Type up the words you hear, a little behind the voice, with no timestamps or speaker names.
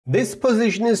This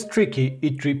position is tricky.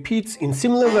 It repeats in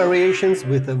similar variations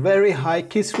with a very high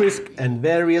kiss risk and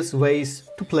various ways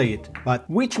to play it. But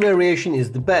which variation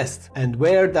is the best and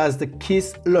where does the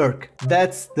kiss lurk?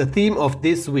 That's the theme of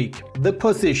this week. The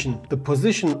position. The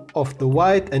position of the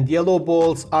white and yellow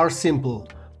balls are simple.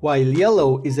 While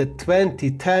yellow is at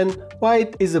 20-10,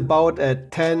 white is about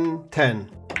at 10-10.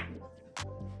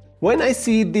 When I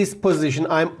see this position,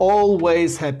 I'm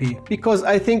always happy because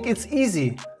I think it's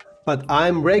easy. But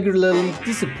I'm regularly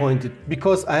disappointed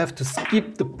because I have to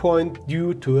skip the point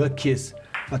due to a kiss.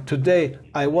 But today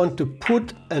I want to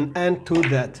put an end to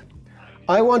that.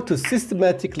 I want to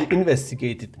systematically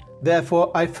investigate it.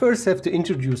 Therefore, I first have to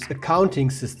introduce a counting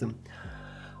system.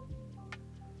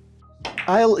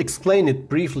 I'll explain it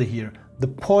briefly here. The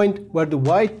point where the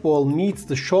white ball meets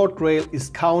the short rail is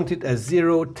counted as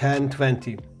 0, 10,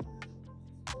 20.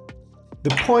 The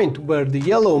point where the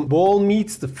yellow ball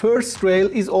meets the first rail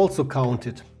is also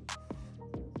counted.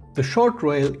 The short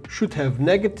rail should have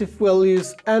negative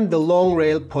values and the long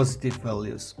rail positive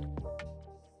values.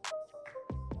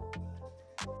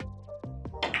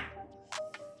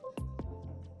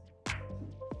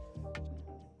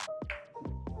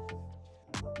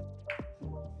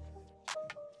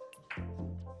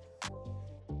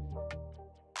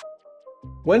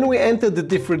 When we enter the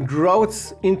different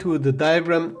routes into the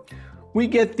diagram, we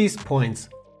get these points.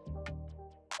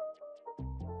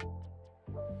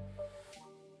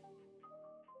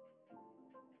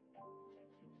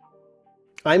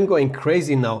 I'm going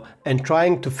crazy now and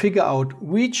trying to figure out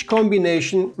which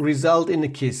combination result in a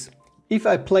kiss. If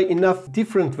I play enough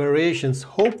different variations,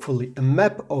 hopefully a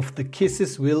map of the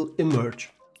kisses will emerge.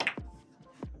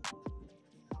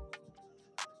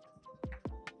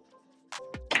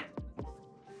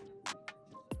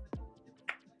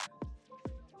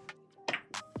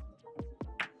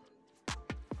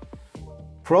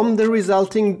 From the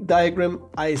resulting diagram,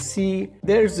 I see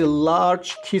there's a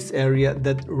large kiss area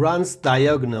that runs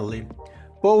diagonally.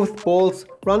 Both balls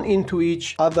run into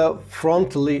each other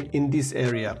frontally in this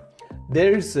area.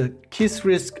 There is a kiss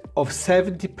risk of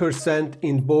 70%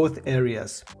 in both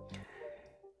areas.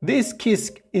 This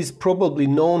kiss is probably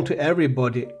known to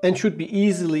everybody and should be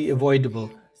easily avoidable.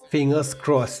 Fingers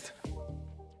crossed.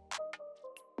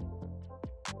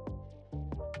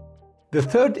 The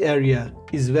third area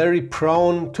is very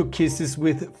prone to kisses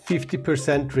with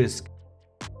 50% risk.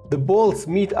 The balls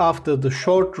meet after the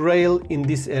short rail in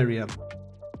this area.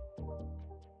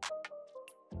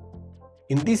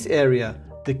 In this area,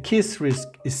 the kiss risk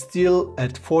is still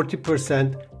at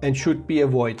 40% and should be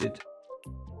avoided.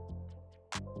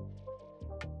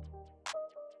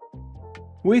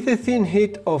 With a thin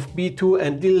hit of B2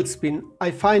 and little spin,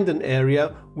 I find an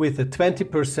area with a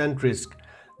 20% risk.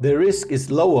 The risk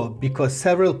is lower because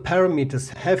several parameters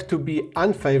have to be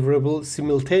unfavorable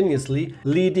simultaneously,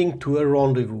 leading to a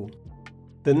rendezvous.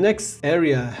 The next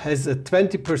area has a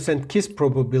 20% kiss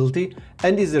probability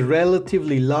and is a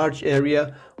relatively large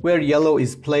area where yellow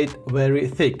is played very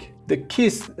thick. The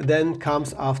kiss then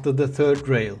comes after the third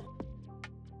rail.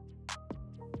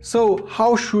 So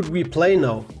how should we play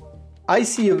now? I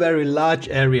see a very large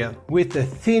area with a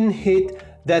thin hit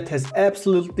that has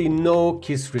absolutely no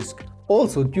kiss risk.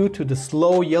 Also, due to the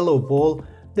slow yellow ball,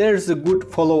 there is a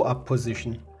good follow-up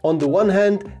position. On the one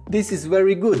hand, this is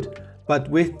very good, but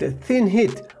with the thin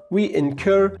hit, we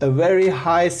incur a very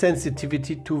high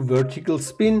sensitivity to vertical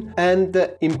spin and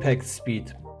the impact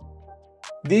speed.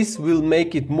 This will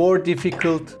make it more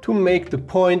difficult to make the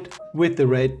point with the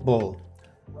red ball.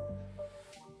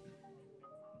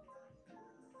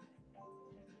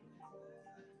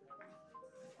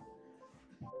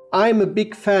 I'm a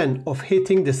big fan of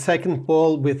hitting the second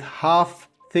ball with half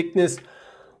thickness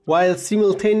while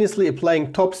simultaneously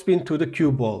applying topspin to the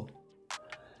cue ball.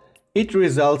 It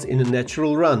results in a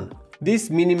natural run. This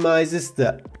minimizes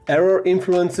the error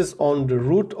influences on the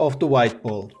root of the white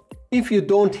ball. If you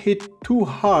don't hit too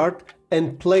hard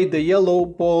and play the yellow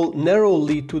ball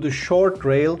narrowly to the short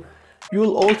rail,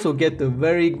 you'll also get a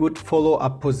very good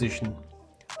follow-up position.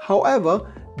 However,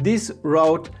 this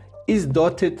route is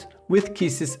dotted with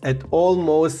kisses at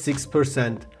almost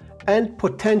 6% and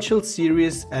potential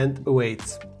serious and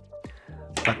awaits.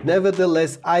 But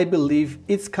nevertheless, I believe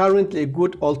it's currently a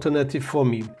good alternative for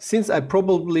me, since I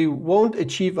probably won't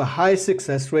achieve a high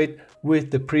success rate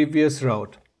with the previous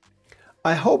route.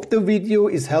 I hope the video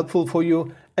is helpful for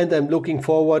you and I'm looking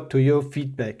forward to your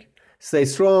feedback. Stay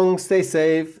strong, stay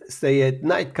safe, stay at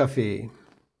Night Cafe.